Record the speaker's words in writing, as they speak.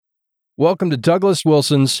Welcome to Douglas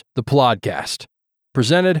Wilson's The Plodcast,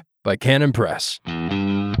 presented by Canon Press.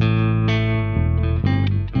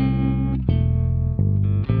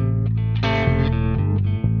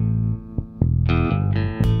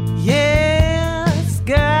 Yes,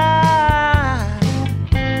 God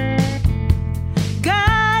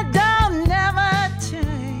don't never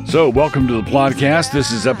change. So, welcome to the Plodcast.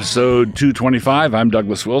 This is episode 225. I'm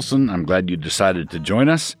Douglas Wilson. I'm glad you decided to join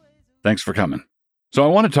us. Thanks for coming. So, I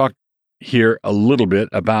want to talk here a little bit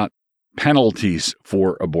about penalties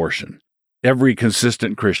for abortion. Every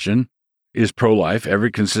consistent Christian is pro-life.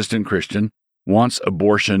 Every consistent Christian wants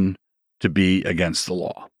abortion to be against the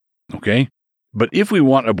law. Okay? But if we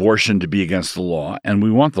want abortion to be against the law, and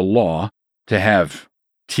we want the law to have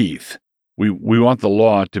teeth, we want the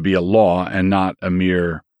law to be a law and not a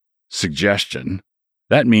mere suggestion,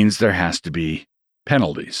 that means there has to be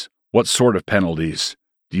penalties. What sort of penalties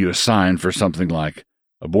do you assign for something like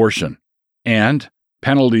abortion? And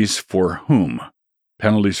penalties for whom?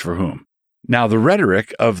 Penalties for whom? Now, the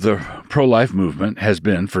rhetoric of the pro-life movement has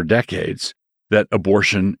been for decades that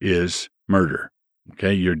abortion is murder.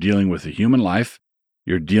 Okay, you're dealing with a human life.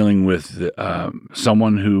 You're dealing with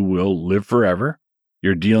someone who will live forever.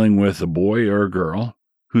 You're dealing with a boy or a girl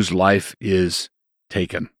whose life is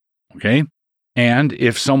taken. Okay, and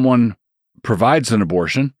if someone provides an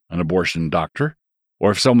abortion doctor, or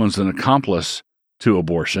if someone's an accomplice to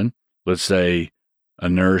abortion, let's say a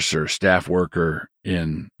nurse or staff worker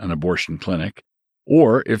in an abortion clinic,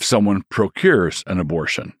 or if someone procures an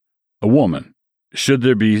abortion, a woman, should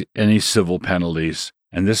there be any civil penalties?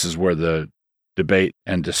 And this is where the debate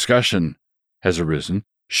and discussion has arisen.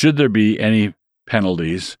 Should there be any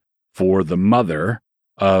penalties for the mother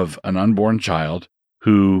of an unborn child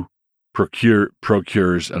who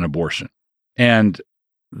procures an abortion? And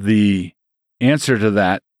the answer to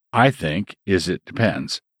that, I think, is it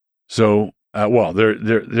depends. So,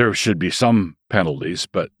 there should be some penalties,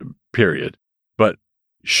 but period. But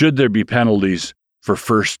should there be penalties for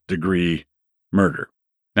first-degree murder?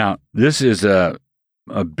 Now, this is a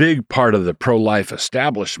big part of the pro-life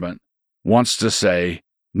establishment wants to say,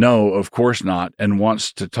 no, of course not, and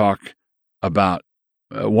wants to categorize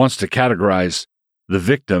the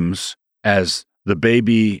victims as the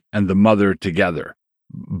baby and the mother together.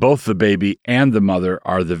 Both the baby and the mother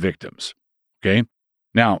are the victims. Okay?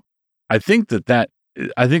 Now, I think that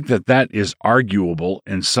is arguable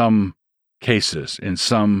in some cases, in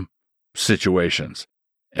some situations.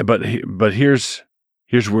 But here's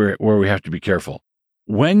where we have to be careful.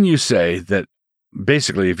 When you say that,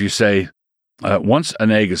 basically, if you say once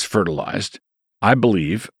an egg is fertilized, I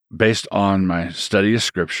believe, based on my study of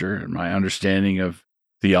Scripture and my understanding of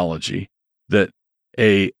theology, that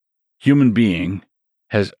a human being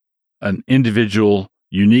has an individual,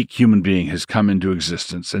 unique human being has come into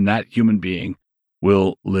existence, and that human being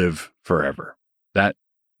will live forever. That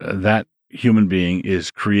human being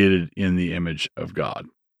is created in the image of God.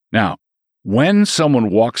 Now, when someone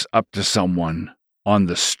walks up to someone on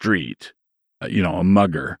the street, a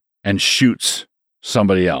mugger, and shoots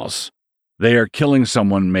somebody else, they are killing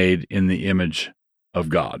someone made in the image of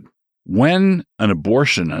God. When an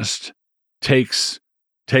abortionist takes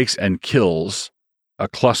and kills a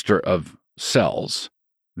cluster of cells,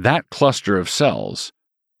 that cluster of cells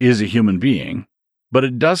is a human being, but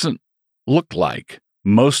it doesn't look like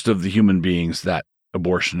most of the human beings that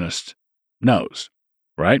abortionist knows,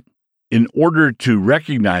 right? In order to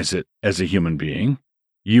recognize it as a human being,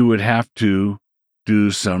 you would have to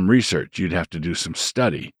do some research. You'd have to do some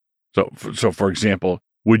study. So for example,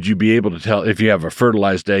 would you be able to tell if you have a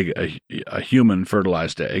fertilized egg, a human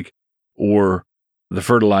fertilized egg, or the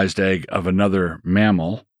fertilized egg of another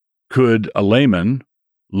mammal? Could a layman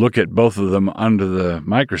look at both of them under the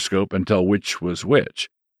microscope and tell which was which?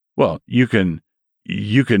 Well, you can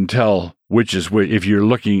tell which is which. If you're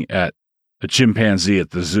looking at a chimpanzee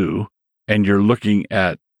at the zoo and you're looking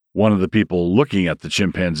at one of the people looking at the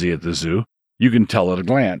chimpanzee at the zoo, you can tell at a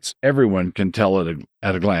glance. Everyone can tell at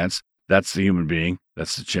a glance. That's the human being.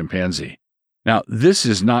 That's the chimpanzee. Now, this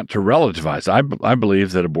is not to relativize. I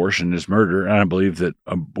believe that abortion is murder, and I believe that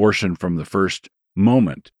abortion from the first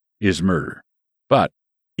moment is murder. But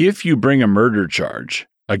if you bring a murder charge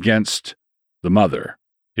against the mother,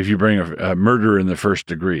 if you bring a murder in the first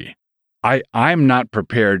degree, I'm not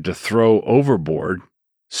prepared to throw overboard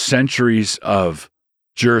centuries of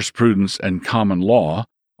jurisprudence and common law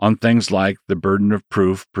on things like the burden of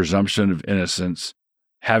proof, presumption of innocence,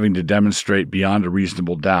 having to demonstrate beyond a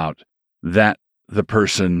reasonable doubt that the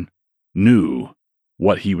person knew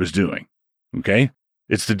what he was doing. Okay?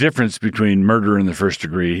 It's the difference between murder in the first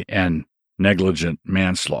degree and negligent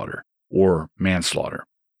manslaughter or manslaughter.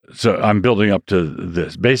 So I'm building up to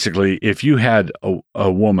this. Basically, if you had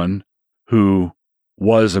a woman who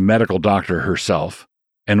was a medical doctor herself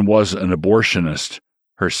and was an abortionist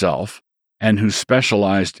herself and who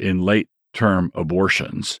specialized in late-term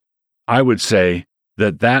abortions, I would say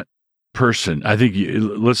that person, I think,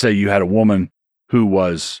 let's say you had a woman who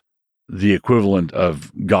was the equivalent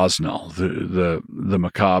of Gosnell, the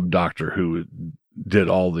macabre doctor who did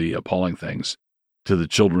all the appalling things to the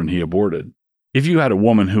children he aborted. If you had a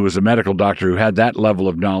woman who was a medical doctor who had that level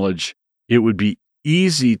of knowledge, it would be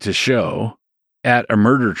easy to show at a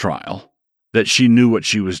murder trial that she knew what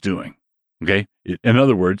she was doing. Okay? In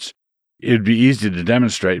other words, it'd be easy to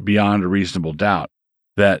demonstrate beyond a reasonable doubt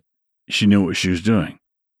that she knew what she was doing.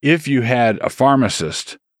 If you had a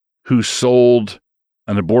pharmacist who sold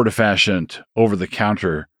an abortifacient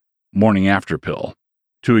over-the-counter morning after pill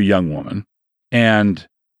to a young woman, and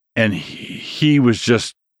he was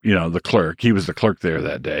just, the clerk. He was the clerk there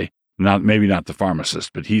that day. Maybe not the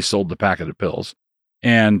pharmacist, but he sold the packet of pills.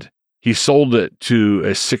 And he sold it to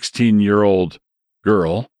a 16-year-old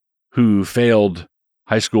girl who failed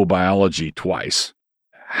high school biology twice.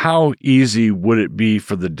 How easy would it be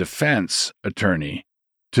for the defense attorney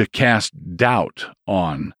to cast doubt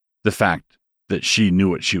on the fact that she knew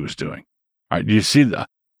what she was doing? All right, do you see that?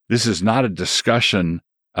 This is not a discussion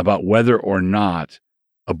about whether or not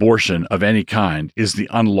abortion of any kind is the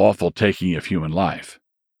unlawful taking of human life.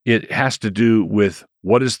 It has to do with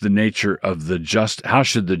what is the nature of how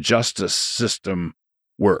should the justice system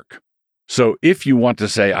work? So if you want to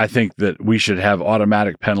say, I think that we should have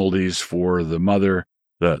automatic penalties for the mother,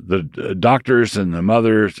 the doctors and the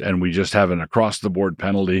mothers, and we just have an across-the-board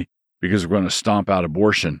penalty because we're going to stomp out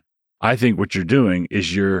abortion, I think what you're doing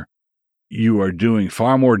is you are doing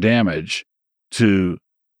far more damage to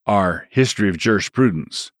our history of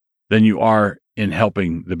jurisprudence than you are in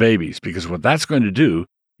helping the babies, because what that's going to do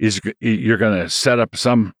is you're going to set up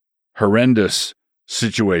some horrendous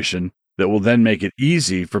situation that will then make it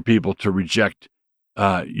easy for people to reject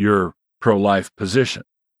your pro-life position.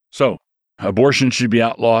 So abortion should be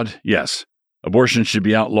outlawed? Yes. Abortion should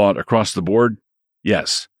be outlawed across the board?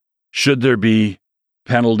 Yes. Should there be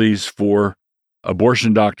penalties for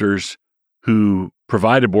abortion doctors who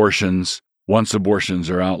provide abortions once abortions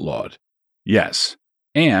are outlawed? Yes.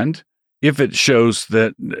 And if it shows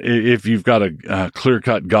that if you've got a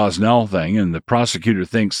clear-cut Gosnell thing and the prosecutor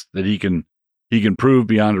thinks that he can prove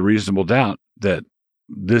beyond a reasonable doubt that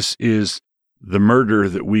this is the murder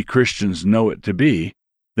that we Christians know it to be,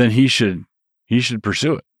 then he should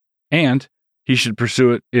pursue it. And he should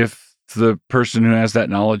pursue it if the person who has that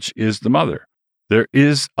knowledge is the mother. There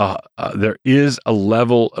is a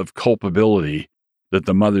level of culpability that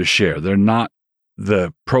the mothers share. They're not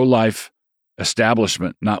the pro-life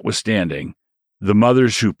establishment notwithstanding. The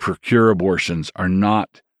mothers who procure abortions are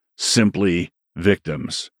not simply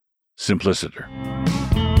victims. Simpliciter.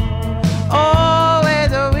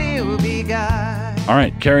 Always will be God. All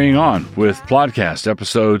right, carrying on with Plodcast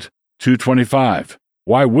episode 225.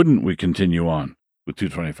 Why wouldn't we continue on with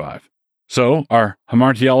 225? So our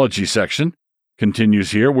hamartiology section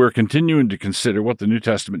continues here. We're continuing to consider what the New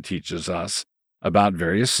Testament teaches us about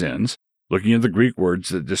various sins, looking at the Greek words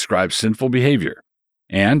that describe sinful behavior.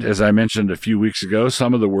 And as I mentioned a few weeks ago,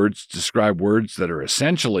 some of the words describe words that are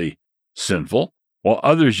essentially sinful, while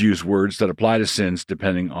others use words that apply to sins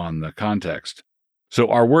depending on the context. So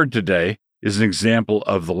our word today is an example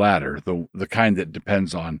of the latter, the kind that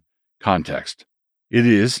depends on context. It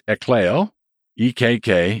is ekkleo,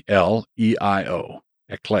 ekkleo,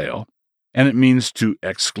 ekkleo, and it means to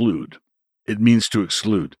exclude. It means to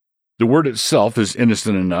exclude. The word itself is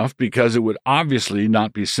innocent enough because it would obviously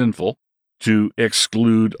not be sinful to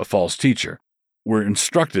exclude a false teacher. We're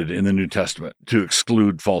instructed in the New Testament to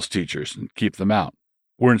exclude false teachers and keep them out.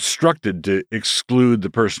 We're instructed to exclude the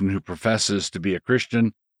person who professes to be a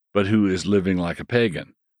Christian, but who is living like a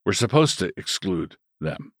pagan. We're supposed to exclude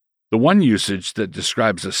them. The one usage that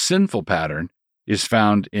describes a sinful pattern is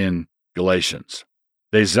found in Galatians.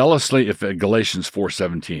 Galatians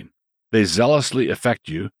 4:17. They zealously affect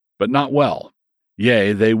you, but not well.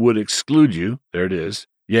 Yea, they would exclude you. There it is.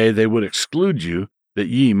 Yea, they would exclude you, that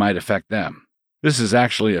ye might affect them. This is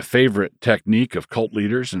actually a favorite technique of cult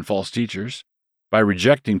leaders and false teachers. By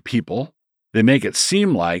rejecting people, they make it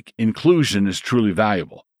seem like inclusion is truly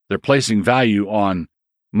valuable. They're placing value on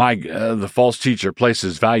the false teacher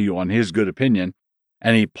places value on his good opinion,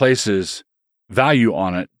 and he places value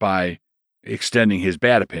on it by extending his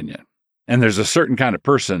bad opinion. And there's a certain kind of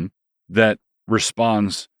person that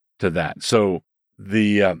responds to that. So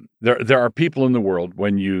there are people in the world,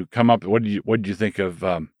 when you come up, what do you think of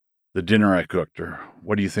the dinner I cooked, or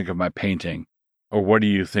what do you think of my painting? or what do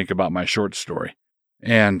you think about my short story?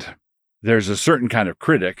 And there's a certain kind of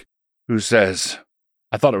critic who says,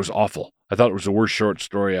 I thought it was awful. I thought it was the worst short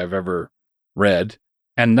story I've ever read.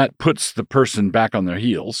 And that puts the person back on their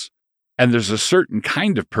heels. And there's a certain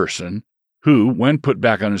kind of person who, when put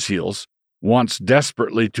back on his heels, wants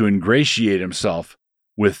desperately to ingratiate himself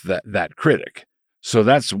with that critic. So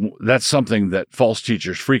that's something that false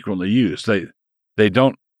teachers frequently use. They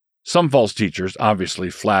don't. Some false teachers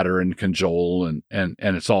obviously flatter and cajole, and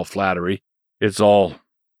it's all flattery. It's all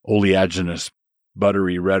oleaginous,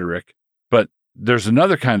 buttery rhetoric. But there's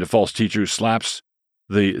another kind of false teacher who slaps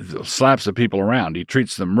the people around. He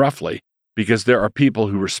treats them roughly because there are people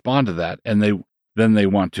who respond to that, and then they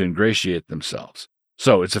want to ingratiate themselves.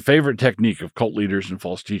 So it's a favorite technique of cult leaders and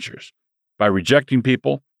false teachers. By rejecting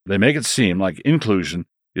people, they make it seem like inclusion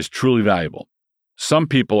is truly valuable. Some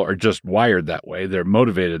people are just wired that way. They're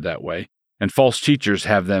motivated that way, and false teachers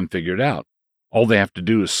have them figured out. All they have to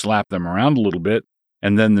do is slap them around a little bit,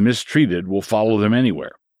 and then the mistreated will follow them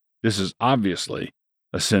anywhere. This is obviously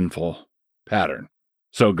a sinful pattern.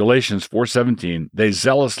 So Galatians 4:17, they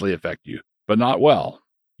zealously affect you, but not well.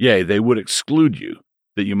 Yea, they would exclude you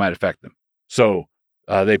that you might affect them. So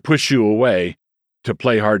they push you away to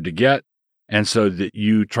play hard to get, and so that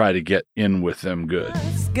you try to get in with them good.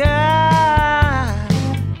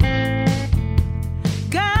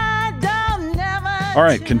 All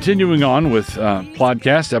right, continuing on with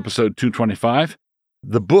podcast episode 225.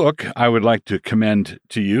 The book I would like to commend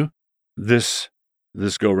to you this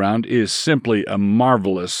go-round is simply a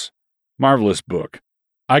marvelous, marvelous book.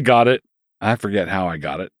 I got it. I forget how I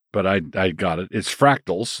got it, but I got it. It's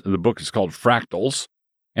Fractals. The book is called Fractals,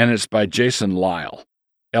 and it's by Jason Lisle,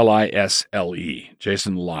 Lisle,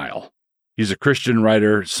 Jason Lisle. He's a Christian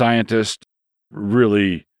writer, scientist,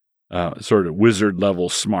 really sort of wizard-level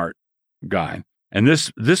smart guy. And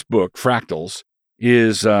this book, Fractals,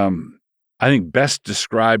 is, I think, best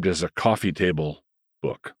described as a coffee table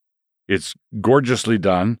book. It's gorgeously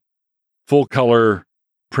done, full-color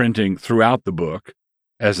printing throughout the book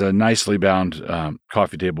as a nicely bound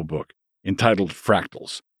coffee table book entitled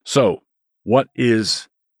Fractals. So, what is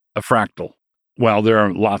a fractal? Well, there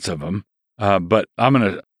are lots of them, but I'm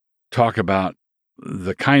going to talk about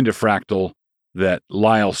the kind of fractal that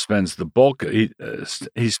Lisle spends the bulk.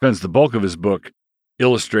 He spends the bulk of his book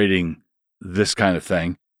illustrating this kind of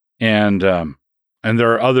thing, and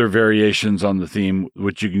there are other variations on the theme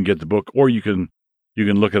which you can get the book, or you can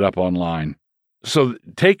look it up online. So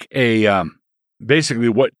take basically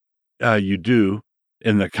what you do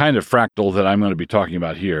in the kind of fractal that I'm going to be talking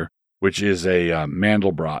about here, which is a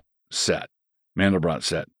Mandelbrot set.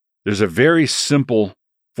 There's a very simple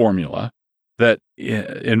formula that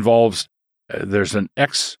involves there's an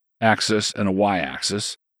x-axis and a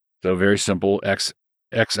y-axis. So very simple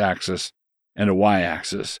x-axis and a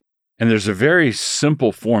y-axis. And there's a very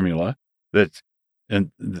simple formula that,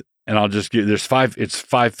 and I'll just give, it's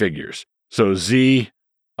 5 figures. So Z,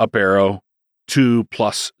 up arrow, 2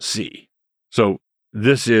 plus C. So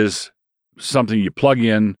this is something you plug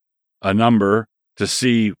in a number to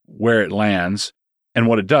see where it lands. And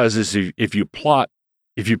what it does is if you plot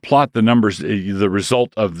the numbers, the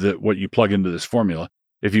result of what you plug into this formula,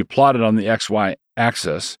 if you plot it on the XY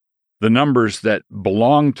axis, the numbers that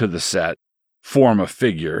belong to the set form a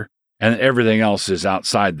figure, and everything else is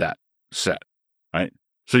outside that set, right?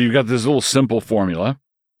 So you've got this little simple formula,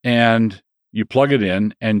 and you plug it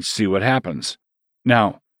in and see what happens.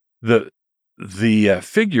 Now, the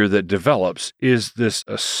figure that develops is this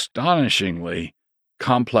astonishingly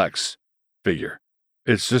complex figure.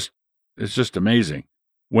 It's just amazing.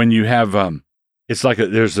 When you have, it's like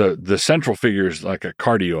the central figure is like a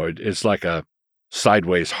cardioid. It's like a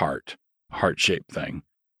sideways heart-shaped thing.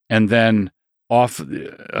 And then off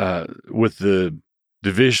with the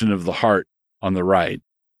division of the heart on the right,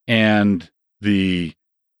 and the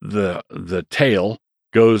tail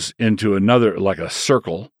goes into another, like a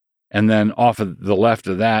circle, and then off of the left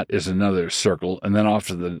of that is another circle, and then off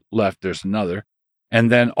to the left there's another, and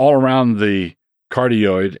then all around the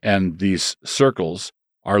cardioid and these circles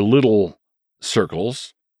are little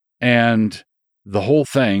circles, and the whole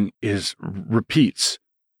thing repeats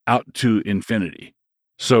out to infinity.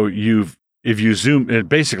 So if you zoom,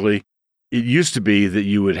 basically, it used to be that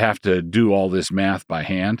you would have to do all this math by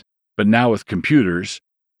hand, but now with computers,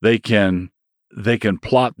 they can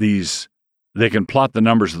plot the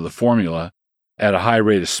numbers of the formula at a high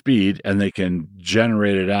rate of speed, and they can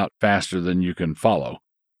generate it out faster than you can follow.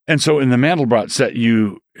 And so in the Mandelbrot set,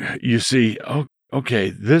 you see, oh, okay,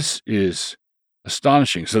 this is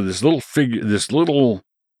astonishing. So this little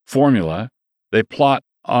formula, they plot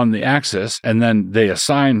on the axis, and then they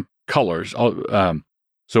assign colors.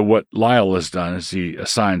 So what Lyle has done is he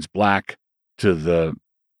assigns black to the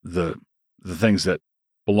things that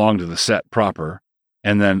belong to the set proper,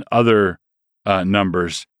 and then other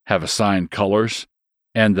numbers have assigned colors,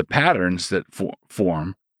 and the patterns that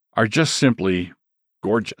form are just simply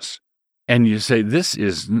gorgeous. And you say,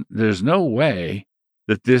 there's no way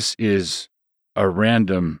that this is a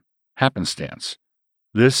random happenstance.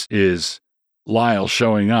 This is Lyle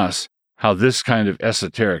showing us how this kind of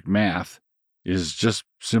esoteric math is just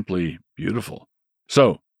simply beautiful.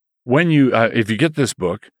 So when you, if you get this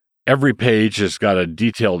book, every page has got a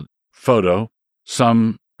detailed photo,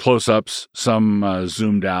 some close-ups, some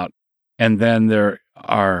zoomed out, and then there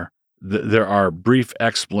are brief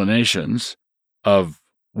explanations of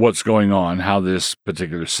what's going on, how this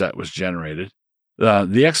particular set was generated.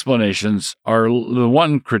 The explanations are, the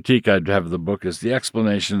one critique I'd have of the book is the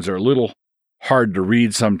explanations are a little hard to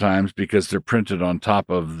read sometimes because they're printed on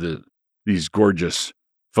top of these gorgeous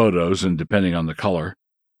photos, and depending on the color,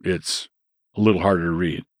 it's a little harder to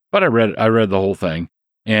read. But I read the whole thing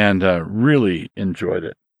and really enjoyed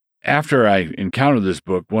it. After I encountered this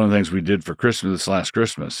book, one of the things we did for Christmas this last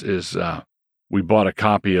Christmas is we bought a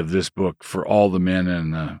copy of this book for all the men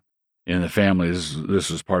in the family.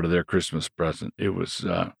 This was part of their Christmas present.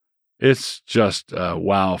 It's just a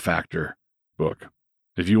wow factor book.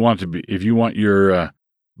 If you want your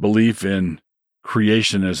belief in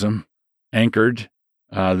creationism anchored,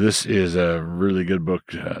 this is a really good book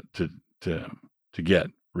to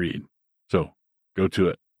read. So go to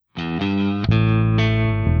it.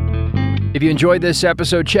 If you enjoyed this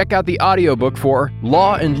episode, check out the audiobook for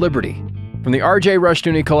Law and Liberty from the R.J.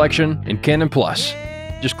 Rushdoony collection in Canon Plus.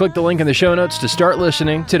 Just click the link in the show notes to start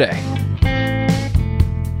listening today.